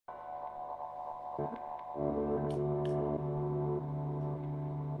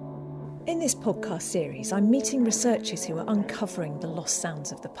In this podcast series, I'm meeting researchers who are uncovering the lost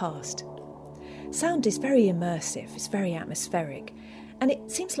sounds of the past. Sound is very immersive, it's very atmospheric, and it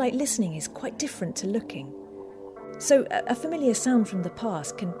seems like listening is quite different to looking. So a familiar sound from the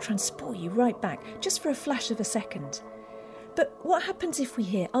past can transport you right back, just for a flash of a second. But what happens if we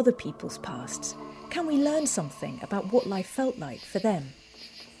hear other people's pasts? Can we learn something about what life felt like for them?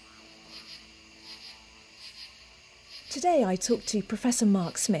 Today I talked to Professor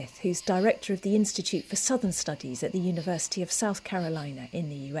Mark Smith, who's Director of the Institute for Southern Studies at the University of South Carolina in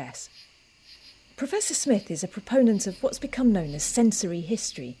the US. Professor Smith is a proponent of what's become known as sensory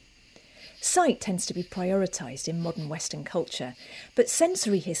history. Sight tends to be prioritised in modern Western culture, but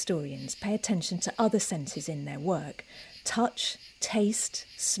sensory historians pay attention to other senses in their work: touch, taste,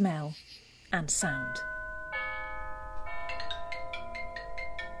 smell, and sound.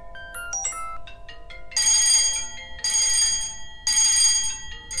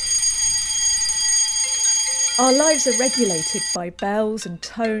 Our lives are regulated by bells and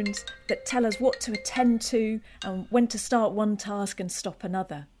tones that tell us what to attend to and when to start one task and stop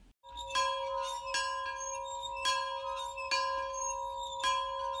another.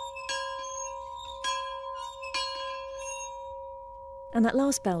 And that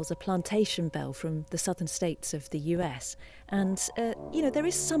last bell's a plantation bell from the southern states of the US. And, there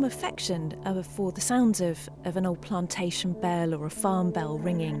is some affection for the sounds of an old plantation bell or a farm bell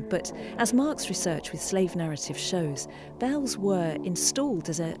ringing. But as Mark's research with slave narrative shows, bells were installed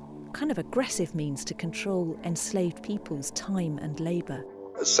as a kind of aggressive means to control enslaved people's time and labour.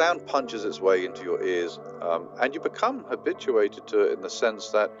 Sound punches its way into your ears, and you become habituated to it in the sense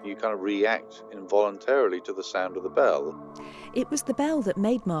that you kind of react involuntarily to the sound of the bell. It was the bell that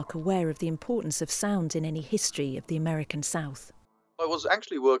made Mark aware of the importance of sound in any history of the American South. I was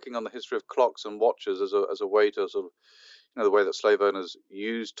actually working on the history of clocks and watches as a way to sort of, the way that slave owners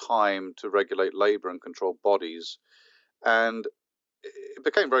used time to regulate labour and control bodies. And it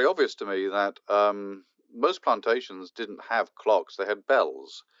became very obvious to me that most plantations didn't have clocks, they had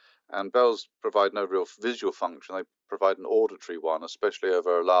bells. And bells provide no real visual function, they provide an auditory one, especially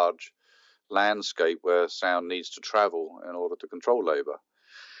over a large landscape where sound needs to travel in order to control labour.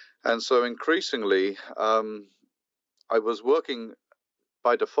 And so increasingly, I was working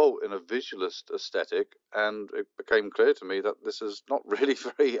by default in a visualist aesthetic, and it became clear to me that this is not really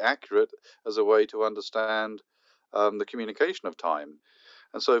very accurate as a way to understand the communication of time.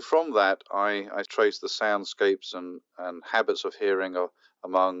 And so from that, I traced the soundscapes and habits of hearing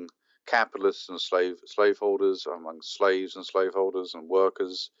among capitalists and slaveholders, among slaves and slaveholders and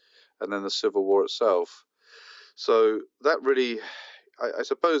workers, and then the Civil War itself. So that really, I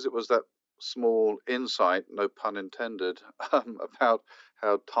suppose it was that small insight, no pun intended, about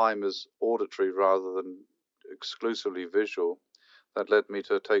how time is auditory rather than exclusively visual, that led me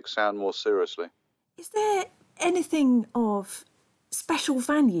to take sound more seriously. Is there anything of special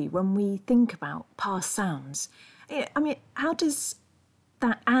value when we think about past sounds? I mean, how does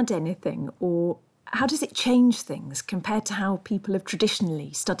that add anything, or how does it change things compared to how people have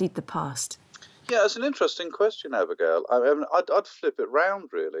traditionally studied the past? Yeah, it's an interesting question, Abigail. I'd flip it round,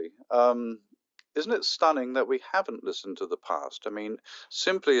 really. Isn't it stunning that we haven't listened to the past? I mean,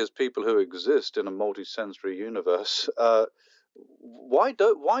 simply as people who exist in a multi-sensory universe, why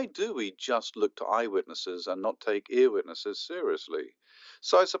do we just look to eyewitnesses and not take ear witnesses seriously?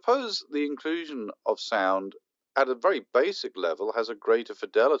 So I suppose the inclusion of sound at a very basic level has a greater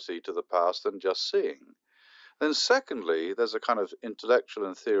fidelity to the past than just seeing. Then secondly, there's a kind of intellectual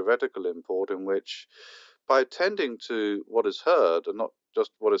and theoretical import in which, by attending to what is heard and not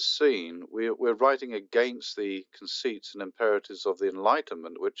just what is seen, we're writing against the conceits and imperatives of the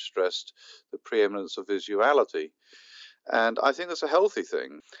Enlightenment, which stressed the preeminence of visuality. And I think that's a healthy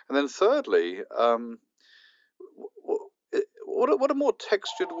thing. And then thirdly, what a more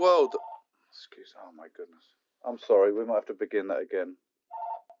textured world. Oh my goodness. I'm sorry, we might have to begin that again.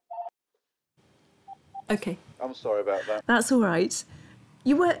 Okay. I'm sorry about that. That's all right.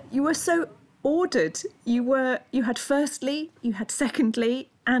 You were so ordered. You had firstly, you had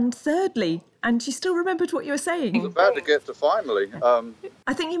secondly, and thirdly, and you still remembered what you were saying. I was about to get to finally.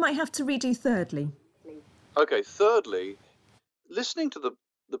 I think you might have to redo thirdly. Okay, thirdly, listening to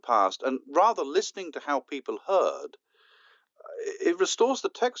the past, and rather listening to how people heard, it restores the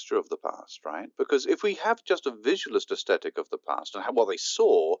texture of the past, right? Because if we have just a visualist aesthetic of the past and what they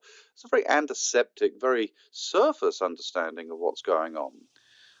saw, it's a very antiseptic, very surface understanding of what's going on.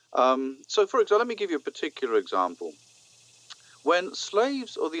 So, for example, let me give you a particular example. When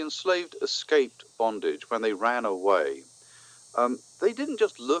slaves or the enslaved escaped bondage, when they ran away, they didn't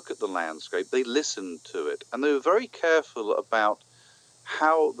just look at the landscape, they listened to it. And they were very careful about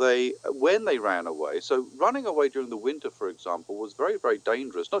when they ran away. So running away during the winter, for example, was very, very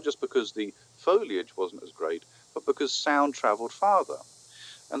dangerous, not just because the foliage wasn't as great, but because sound traveled farther.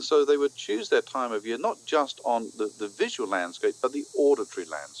 And so they would choose their time of year not just on the visual landscape, but the auditory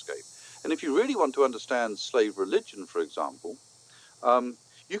landscape. And if you really want to understand slave religion, for example,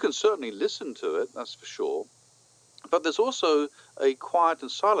 you can certainly listen to it, that's for sure. But there's also a quiet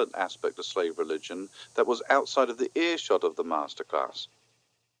and silent aspect of slave religion that was outside of the earshot of the masterclass.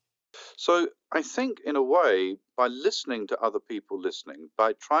 So I think, in a way, by listening to other people listening,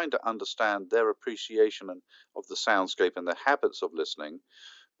 by trying to understand their appreciation of the soundscape and their habits of listening,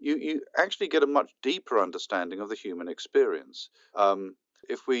 you actually get a much deeper understanding of the human experience.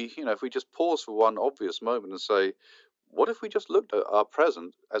 If we just pause for one obvious moment and say, what if we just looked at our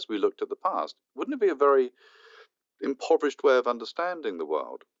present as we looked at the past? Wouldn't it be a very impoverished way of understanding the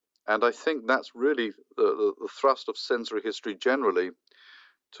world? And I think that's really the thrust of sensory history generally,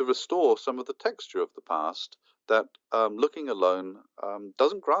 to restore some of the texture of the past that looking alone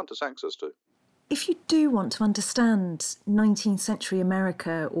doesn't grant us access to. If you do want to understand 19th century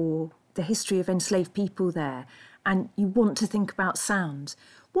America or the history of enslaved people there, and you want to think about sound,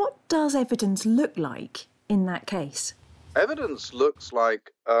 what does evidence look like in that case? Evidence looks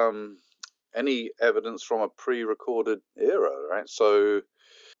like any evidence from a pre-recorded era, right? So,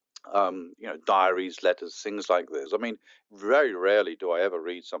 diaries, letters, things like this. I mean, very rarely do I ever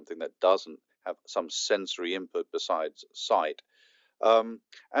read something that doesn't have some sensory input besides sight. And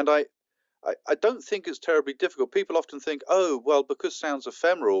I don't think it's terribly difficult. People often think, oh, well, because sound's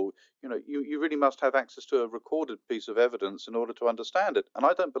ephemeral, you really must have access to a recorded piece of evidence in order to understand it. And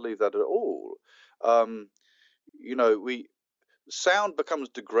I don't believe that at all. Um, we sound becomes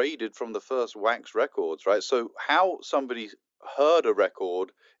degraded from the first wax records, right? So how somebody heard a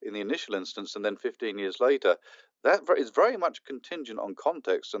record in the initial instance and then 15 years later, that is very much contingent on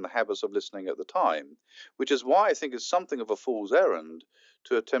context and the habits of listening at the time, which is why I think it's something of a fool's errand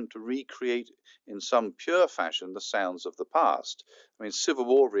to attempt to recreate in some pure fashion the sounds of the past. I mean, Civil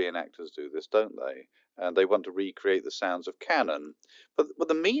War reenactors do this, don't they? And they want to recreate the sounds of cannon. But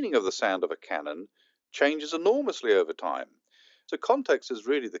the meaning of the sound of a cannon changes enormously over time. So context is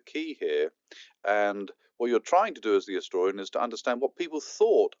really the key here. And what you're trying to do as the historian is to understand what people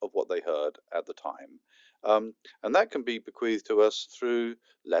thought of what they heard at the time. And that can be bequeathed to us through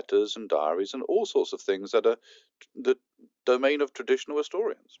letters and diaries and all sorts of things that are the domain of traditional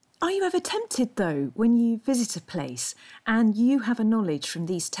historians. Are you ever tempted, though, when you visit a place and you have a knowledge from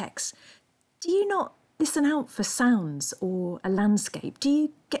these texts, do you not listen out for sounds or a landscape? Do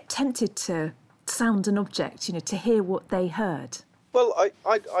you get tempted to sound an object, to hear what they heard? Well,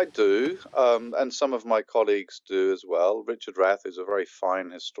 I do, and some of my colleagues do as well. Richard Rath is a very fine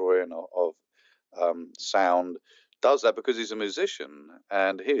historian of sound, does that because he's a musician,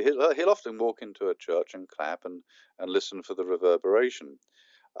 and he'll often walk into a church and clap and listen for the reverberation.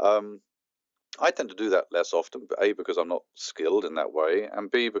 Um, I tend to do that less often, A, because I'm not skilled in that way, and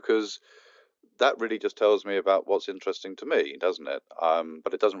B, because that really just tells me about what's interesting to me, doesn't it?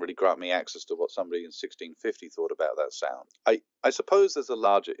 But it doesn't really grant me access to what somebody in 1650 thought about that sound. I suppose there's a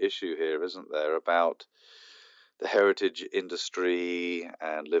larger issue here, isn't there, about the heritage industry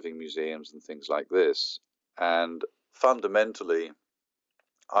and living museums and things like this. And fundamentally,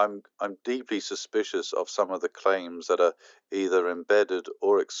 I'm deeply suspicious of some of the claims that are either embedded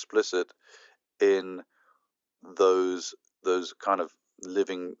or explicit in those kind of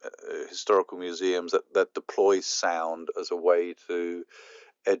living historical museums that deploy sound as a way to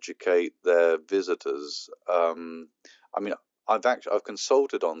educate their visitors. I mean, I've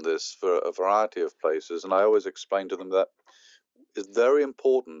consulted on this for a variety of places, and I always explain to them that it's very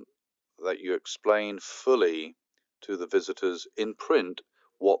important that you explain fully to the visitors in print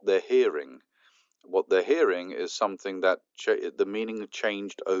what they're hearing. What they're hearing is something that the meaning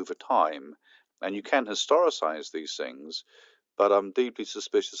changed over time, and you can historicize these things, but I'm deeply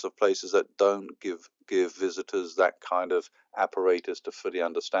suspicious of places that don't give visitors that kind of apparatus to fully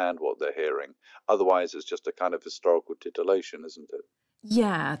understand what they're hearing. Otherwise, it's just a kind of historical titillation, isn't it?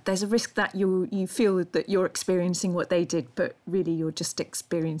 Yeah, there's a risk that you feel that you're experiencing what they did, but really you're just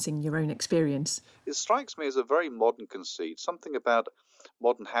experiencing your own experience. It strikes me as a very modern conceit, something about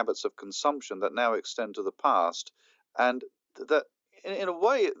modern habits of consumption that now extend to the past, and that in a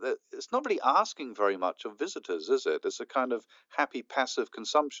way that it's not really asking very much of visitors, is it? It's a kind of happy passive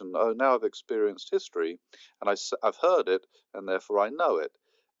consumption. Oh, now I've experienced history, and I've heard it, and therefore I know it.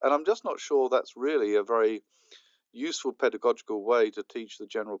 And I'm just not sure that's really a very useful pedagogical way to teach the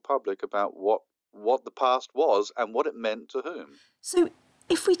general public about what what the past was and what it meant to whom. So,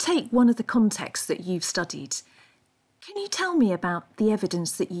 if we take one of the contexts that you've studied, can you tell me about the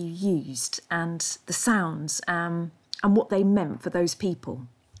evidence that you used and the sounds and what they meant for those people?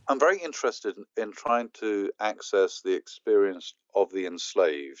 I'm very interested in trying to access the experience of the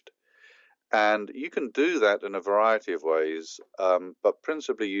enslaved. And you can do that in a variety of ways, but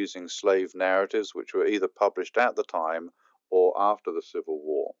principally using slave narratives, which were either published at the time or after the Civil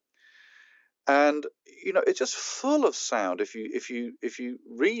War. And it's just full of sound if you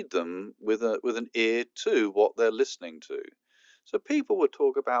read them with an ear to what they're listening to. So people would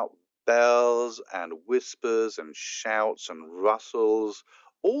talk about bells and whispers and shouts and rustles,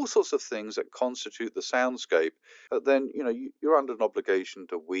 all sorts of things that constitute the soundscape. But then, you're under an obligation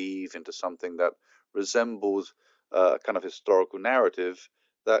to weave into something that resembles a kind of historical narrative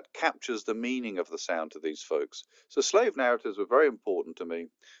that captures the meaning of the sound to these folks. So slave narratives were very important to me.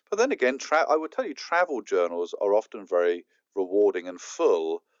 But then again, I would tell you, travel journals are often very rewarding and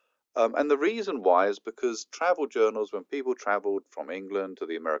full, and the reason why is because travel journals, when people traveled from England to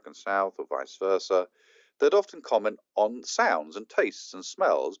the American South or vice versa, they'd often comment on sounds and tastes and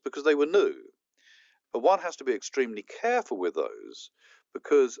smells because they were new. But one has to be extremely careful with those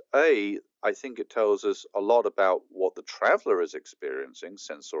because, A, I think it tells us a lot about what the traveler is experiencing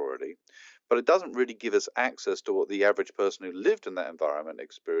sensorially, but it doesn't really give us access to what the average person who lived in that environment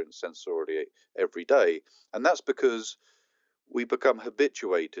experienced sensorially every day. And that's because we become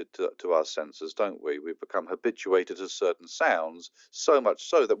habituated to our senses, don't we? We become habituated to certain sounds, so much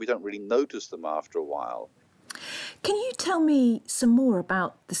so that we don't really notice them after a while. Can you tell me some more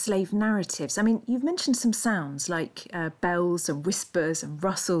about the slave narratives? I mean, you've mentioned some sounds like bells and whispers and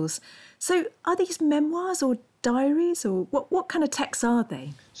rustles. So, are these memoirs or diaries, or what kind of texts are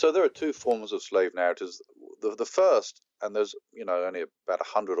they? So there are two forms of slave narratives. The first, and there's only about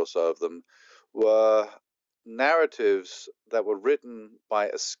 100 or so of them, were narratives that were written by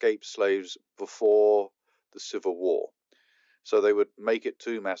escaped slaves before the Civil War. So they would make it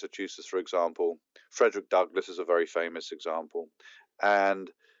to Massachusetts, for example. Frederick Douglass is a very famous example. And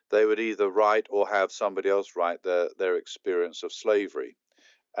they would either write or have somebody else write their experience of slavery.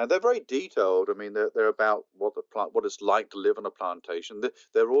 And they're very detailed. I mean, they're about what it's like to live on a plantation.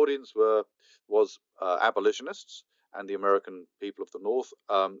 Their audience was abolitionists and the American people of the North,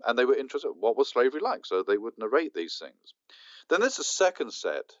 and they were interested in what was slavery like, so they would narrate these things. Then there's a second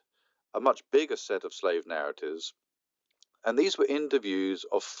set, a much bigger set of slave narratives, and these were interviews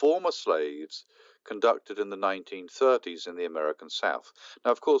of former slaves conducted in the 1930s in the American South.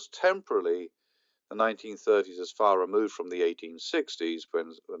 Now, of course, temporally, the 1930s is far removed from the 1860s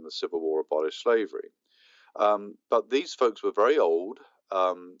when the Civil War abolished slavery. But these folks were very old,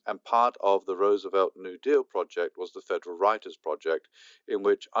 and part of the Roosevelt New Deal project was the Federal Writers Project, in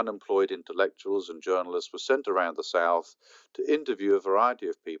which unemployed intellectuals and journalists were sent around the South to interview a variety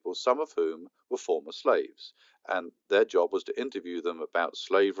of people, some of whom were former slaves. And their job was to interview them about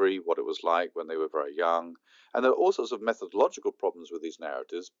slavery, what it was like when they were very young. And there are all sorts of methodological problems with these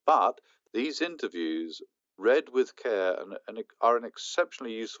narratives, but these interviews, read with care, and are an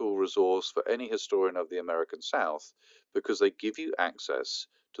exceptionally useful resource for any historian of the American South because they give you access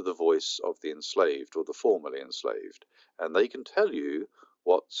to the voice of the enslaved or the formerly enslaved, and they can tell you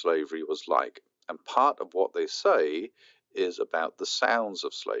what slavery was like. And part of what they say is about the sounds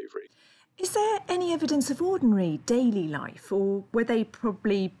of slavery. Is there any evidence of ordinary daily life, or were they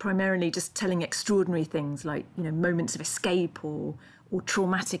probably primarily just telling extraordinary things like, moments of escape or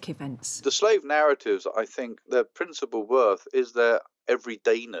traumatic events? The slave narratives, I think their principal worth is their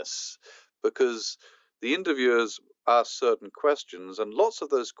everydayness, because the interviewers asked certain questions, and lots of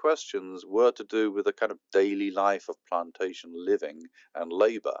those questions were to do with a kind of daily life of plantation living and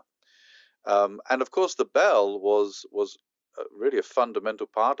labor. And of course, the bell was really a fundamental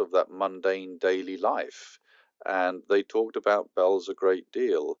part of that mundane daily life, and they talked about bells a great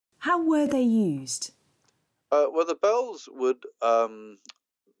deal. How were they used? Well, the bells would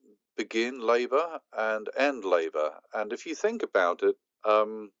begin labor and end labor. And if you think about it,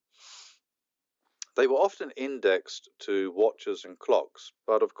 they were often indexed to watches and clocks.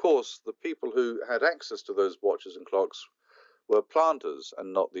 But of course, the people who had access to those watches and clocks were planters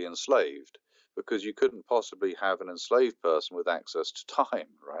and not the enslaved, because you couldn't possibly have an enslaved person with access to time,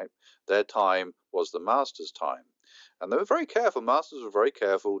 right? Their time was the master's time. And they were very careful, masters were very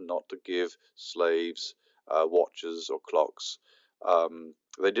careful not to give slaves watches or clocks.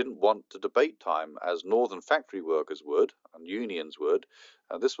 They didn't want to debate time as northern factory workers would and unions would.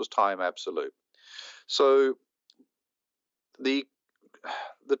 This was time absolute. So the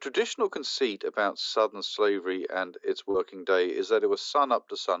the traditional conceit about Southern slavery and its working day is that it was sun up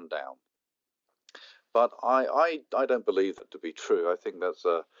to sundown. But I don't believe that to be true. I think that's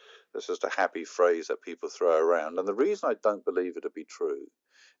just a happy phrase that people throw around. And the reason I don't believe it to be true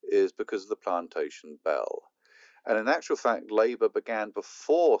is because of the plantation bell. And in actual fact, labour began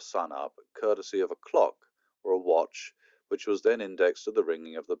before sunup, courtesy of a clock or a watch, which was then indexed to the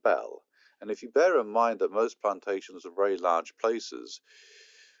ringing of the bell. And if you bear in mind that most plantations are very large places,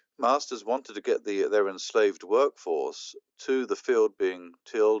 masters wanted to get their enslaved workforce to the field being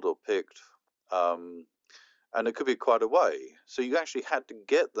tilled or picked, and it could be quite a way. So you actually had to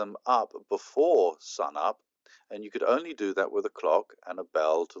get them up before sunup, and you could only do that with a clock and a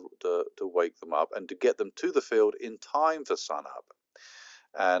bell to wake them up and to get them to the field in time for sunup.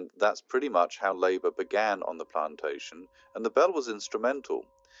 And that's pretty much how labour began on the plantation, and the bell was instrumental.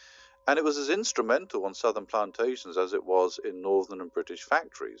 And it was as instrumental on southern plantations as it was in northern and British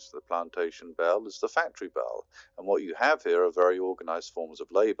factories. The plantation bell is the factory bell. And what you have here are very organised forms of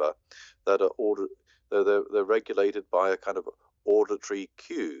labour that are they're regulated by a kind of auditory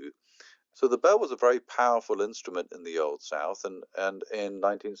cue. So the bell was a very powerful instrument in the Old South and in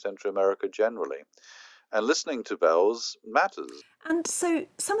 19th century America generally. And listening to bells matters. And so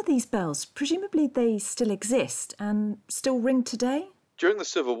some of these bells, presumably they still exist and still ring today? During the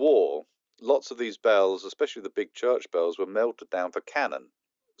Civil War, lots of these bells, especially the big church bells, were melted down for cannon.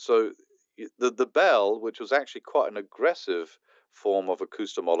 So the bell, which was actually quite an aggressive form of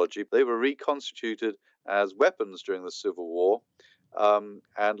acoustomology, they were reconstituted as weapons during the Civil War,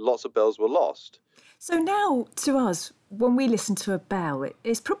 and lots of bells were lost. So now, to us, when we listen to a bell,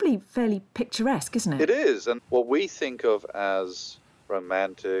 it's probably fairly picturesque, isn't it? It is, and what we think of as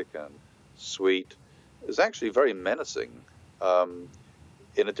romantic and sweet is actually very menacing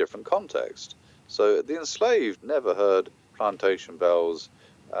in a different context. So the enslaved never heard plantation bells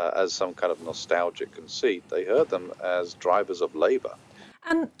as some kind of nostalgic conceit. They heard them as drivers of labour.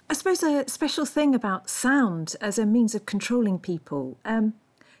 And I suppose a special thing about sound as a means of controlling people,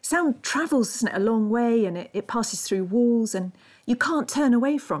 sound travels, isn't it, a long way, and it passes through walls and you can't turn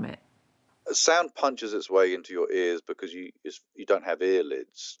away from it. Sound punches its way into your ears because you don't have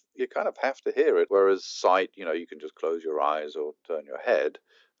earlids. You kind of have to hear it, whereas sight, you can just close your eyes or turn your head.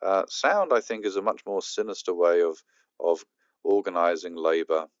 Sound, I think, is a much more sinister way of organising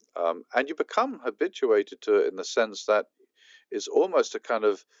labour, and you become habituated to it in the sense that it's almost a kind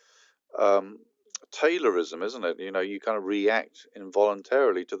of Taylorism, isn't it? You kind of react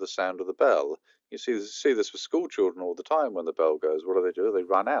involuntarily to the sound of the bell. You see this with school children all the time. When the bell goes, what do? They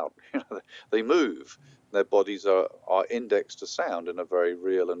run out. They move. Their bodies are indexed to sound in a very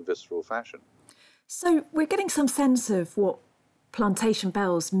real and visceral fashion. So we're getting some sense of what plantation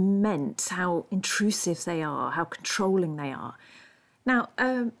bells meant, how intrusive they are, how controlling they are. Now,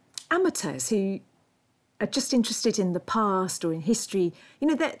 amateurs who are just interested in the past or in history,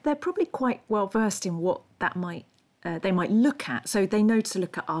 they're probably quite well versed in what that they might look at. So they know to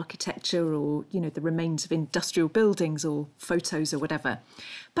look at architecture or, the remains of industrial buildings or photos or whatever.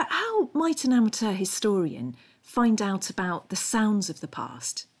 But how might an amateur historian find out about the sounds of the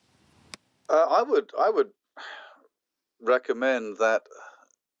past? I would recommend that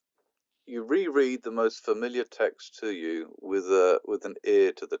you reread the most familiar text to you with an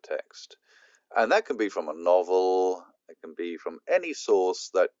ear to the text. And that can be from a novel, it can be from any source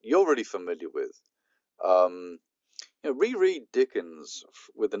that you're really familiar with. Reread Dickens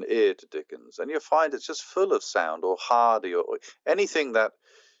with an ear to Dickens, and you'll find it's just full of sound, or Hardy, or anything that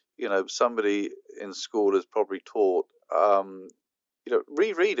somebody in school has probably taught.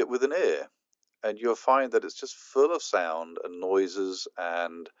 Reread it with an ear, and you'll find that it's just full of sound and noises,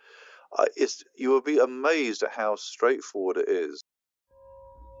 and you will be amazed at how straightforward it is.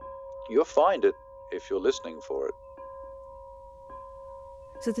 You'll find it if you're listening for it.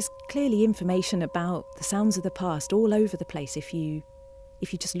 So there's clearly information about the sounds of the past all over the place if you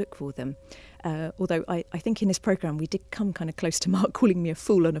just look for them. Although I think in this programme we did come kind of close to Mark calling me a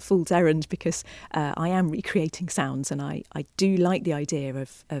fool on a fool's errand, because I am recreating sounds, and I do like the idea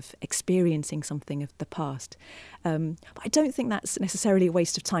of experiencing something of the past. But I don't think that's necessarily a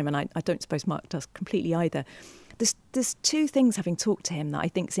waste of time, and I don't suppose Mark does completely either. There's two things, having talked to him, that I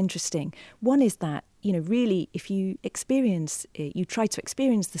think is interesting. One is that, really, if you experience it, you try to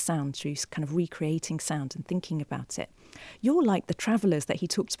experience the sound through kind of recreating sound and thinking about it. You're like the travellers that he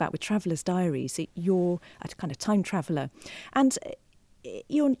talked about with Traveller's Diaries. You're a kind of time traveller, and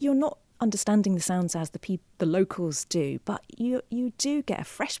you're not understanding the sounds as the locals do, but you do get a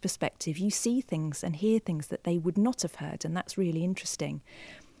fresh perspective. You see things and hear things that they would not have heard, and that's really interesting.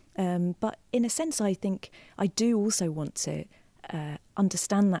 But in a sense, I think I do also want to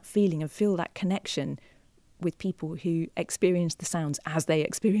understand that feeling and feel that connection with people who experience the sounds as they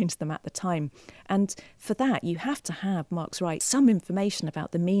experienced them at the time. And for that, you have to have, Mark's right, some information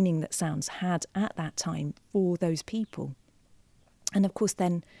about the meaning that sounds had at that time for those people. And of course,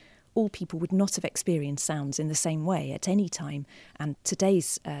 then all people would not have experienced sounds in the same way at any time. And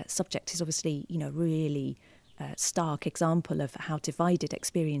today's subject is obviously, really stark example of how divided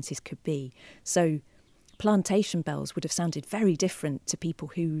experiences could be. So plantation bells would have sounded very different to people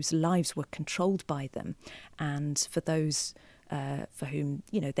whose lives were controlled by them, and for those for whom,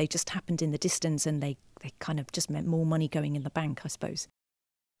 they just happened in the distance and they kind of just meant more money going in the bank, I suppose.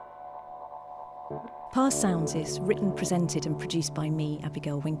 Past Sounds is written, presented and produced by me,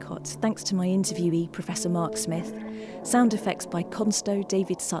 Abigail Wincott. Thanks to my interviewee, Professor Mark Smith. Sound effects by Consto,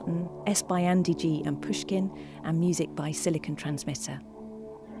 David Sutton, S by Andy G and Pushkin, and music by Silicon Transmitter.